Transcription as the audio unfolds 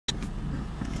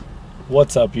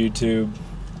What's up, YouTube?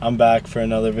 I'm back for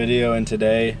another video, and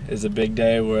today is a big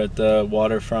day. We're at the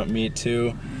Waterfront meet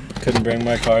 2. Couldn't bring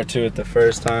my car to it the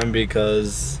first time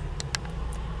because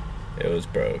it was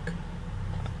broke.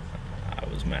 I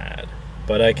was mad.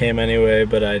 But I came anyway,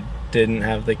 but I didn't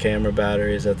have the camera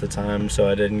batteries at the time, so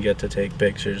I didn't get to take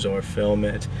pictures or film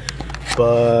it.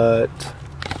 But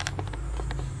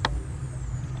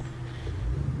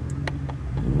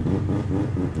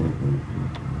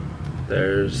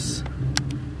there's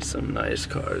some nice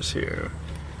cars here.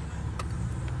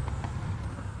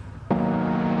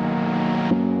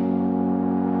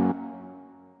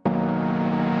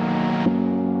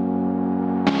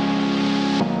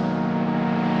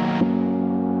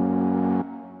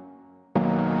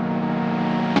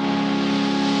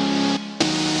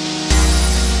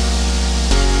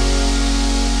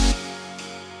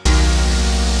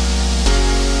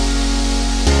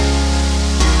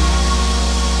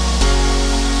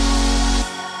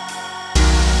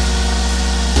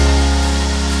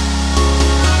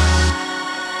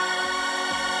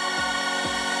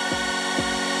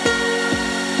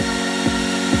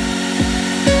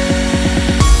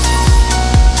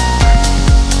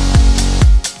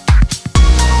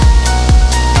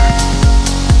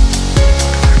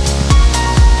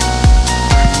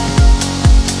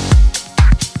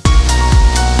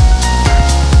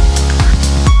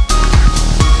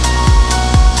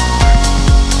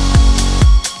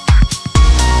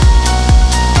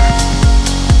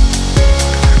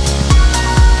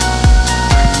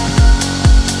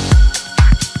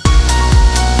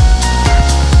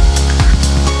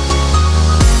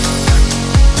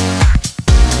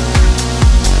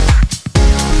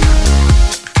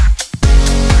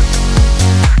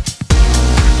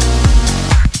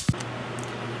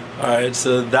 Alright,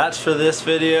 so that's for this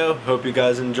video. Hope you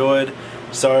guys enjoyed.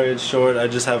 Sorry it's short, I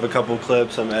just have a couple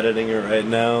clips. I'm editing it right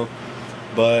now.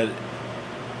 But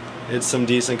it's some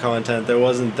decent content. There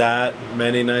wasn't that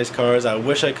many nice cars. I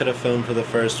wish I could have filmed for the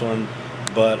first one,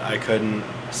 but I couldn't.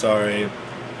 Sorry.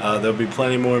 There'll be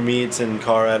plenty more meets and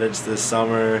car edits this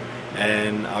summer,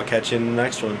 and I'll catch you in the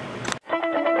next one.